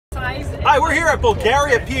Hi, we're here at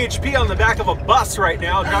Bulgaria PHP on the back of a bus right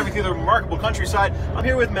now, driving through the remarkable countryside. I'm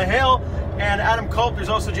here with Mihail and Adam Culp. There's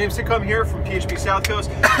also James Sitcom here from PHP South Coast.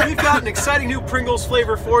 We've got an exciting new Pringles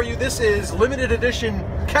flavor for you. This is limited edition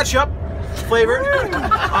ketchup flavored.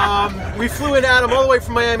 We flew in Adam all the way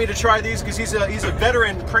from Miami to try these because he's a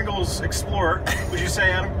veteran Pringles explorer. Would you say,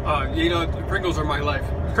 Adam? You know, Pringles are my life.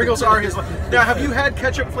 Pringles are his life. Now, have you had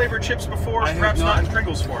ketchup flavored chips before? Perhaps not in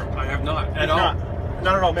Pringles form. I have not at all.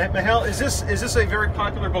 Not at all. Mihail, is this a very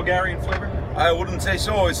popular Bulgarian flavor? I wouldn't say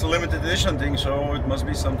so. It's a limited edition thing, so it must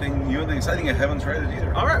be something new and exciting. I haven't tried it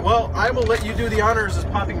either. All right, well, I will let you do the honors as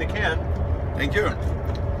popping the can. Thank you.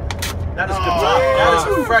 That is good pop. That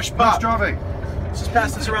is a fresh pop. Strawberry. Let's just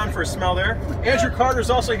pass this around for a smell there. Andrew Carter's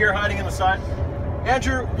also here hiding in the side.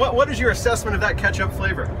 Andrew, what is your assessment of that ketchup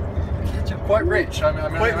flavor? Quite rich. I'm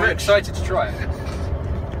excited to try it.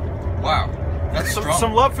 Wow. That's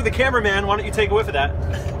some love for the cameraman. Why don't you take a whiff of that?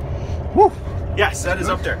 Woo! Yes, that is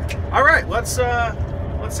up there. All right, let's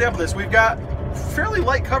sample this. We've got fairly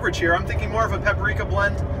light coverage here. I'm thinking more of a paprika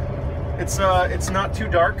blend. It's not too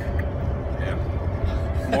dark.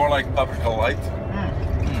 Yeah. More like paprika light.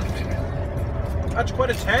 That's quite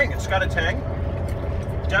a tang. It's got a tang.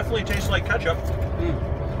 Definitely tastes like ketchup.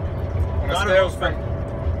 On a scale from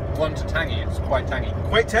 1 to tangy, it's quite tangy.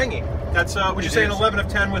 Quite tangy. That's, would you say an 11 of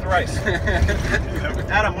 10 with rice?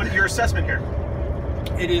 Adam, what is your assessment here?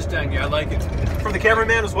 It is tangy, I like it. For the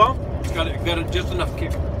cameraman as well? It's got just enough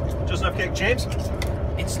kick. Just enough kick. James?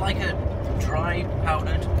 It's like a dry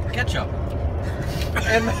powdered ketchup.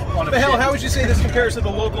 And Mihail, how would you say this compares to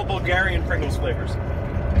the local Bulgarian Pringles flavors?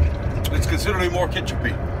 It's considerably more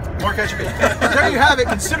ketchupy. More ketchupy. There you have it,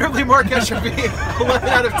 considerably more ketchupy. 11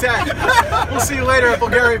 out of 10. We'll see you later at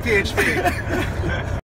Bulgaria PHP.